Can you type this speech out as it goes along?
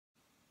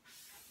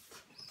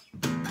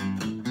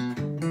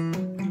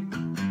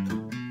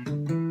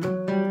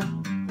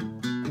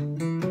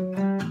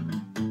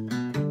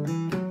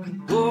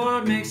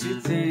makes you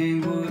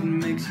think? What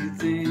makes you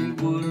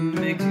think? What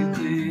makes you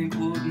think?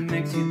 What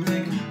makes you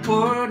think?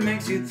 What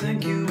makes you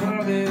think you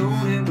are the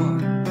only one?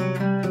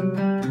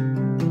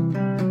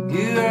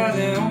 You are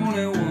the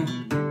only one.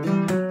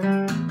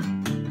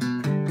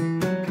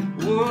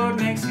 What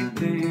makes you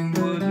think?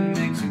 What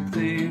makes you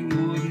think?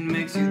 What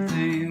makes you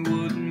think?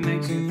 What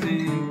makes you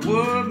think?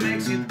 What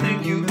makes you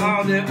think you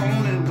are the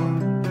only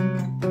one?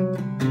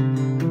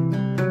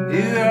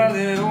 You are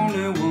the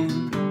only one.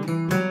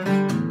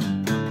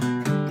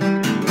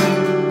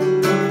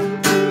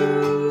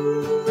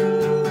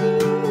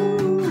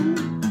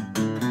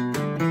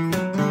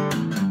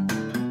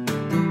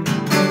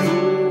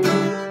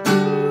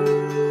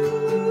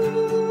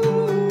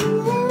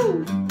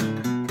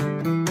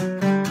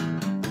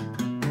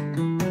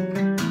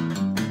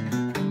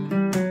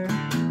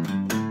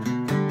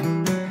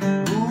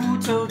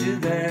 Who told you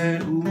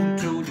that? Who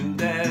told you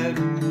that?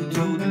 Who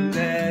told you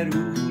that?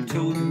 Who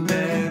told you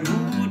that?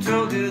 Who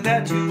told you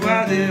that you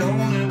are the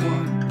only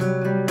one?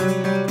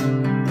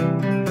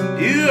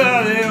 You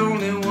are the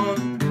only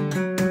one.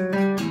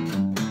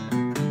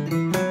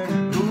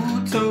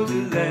 Who told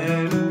you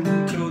that? Who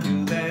told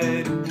you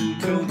that? Who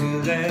told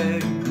you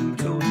that? Who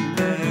told you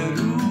that?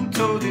 Who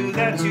told you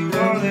that you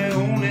are the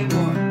only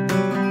one?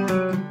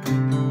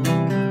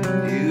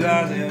 You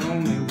are the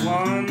only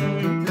one.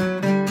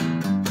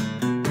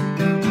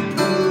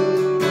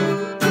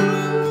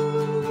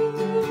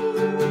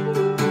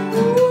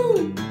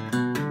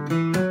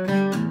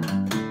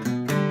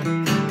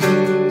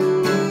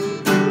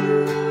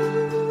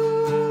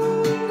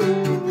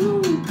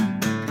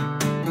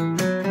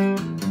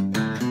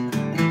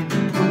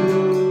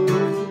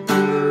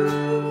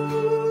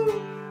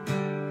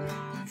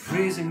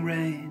 Freezing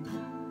rain,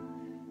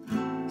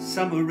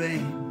 summer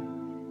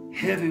rain,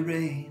 heavy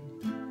rain,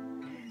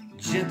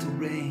 gentle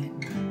rain.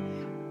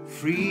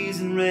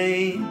 Freezing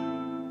rain,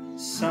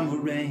 summer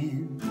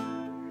rain,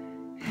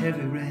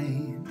 heavy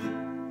rain,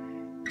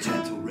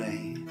 gentle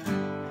rain.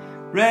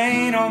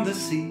 Rain on the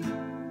sea,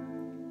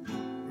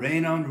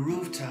 rain on the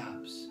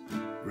rooftops,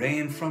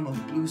 rain from a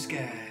blue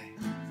sky,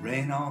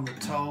 rain on the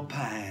tall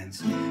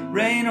pines,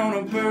 rain on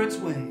a bird's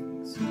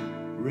wings,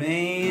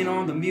 rain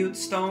on the mute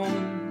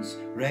stones,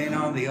 rain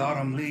on the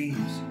autumn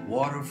leaves,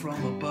 water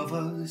from above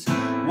us,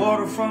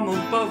 water from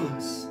above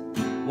us,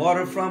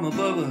 water from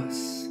above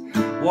us,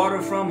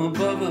 water from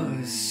above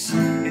us.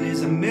 It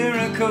is a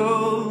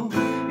miracle,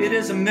 it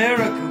is a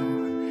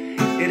miracle,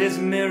 it is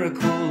a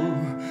miracle.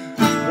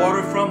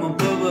 Water from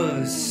above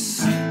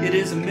us, it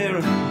is a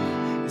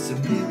miracle, it's a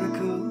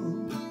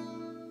miracle,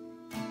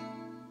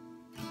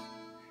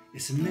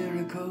 it's a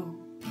miracle.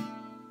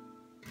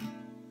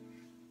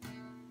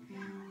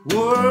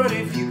 What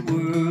if you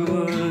were,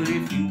 what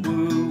if you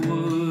were,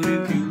 what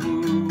if you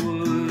were,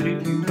 what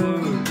if you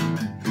were,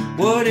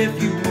 what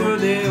if you were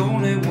the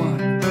only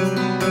one?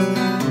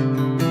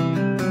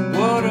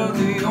 What are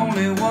the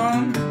only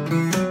one?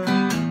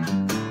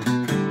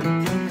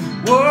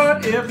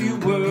 What if you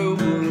were,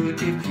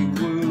 what if you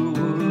were,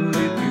 what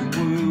if you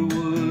were,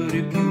 what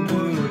if you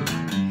were,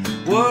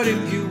 what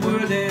if you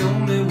were the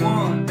only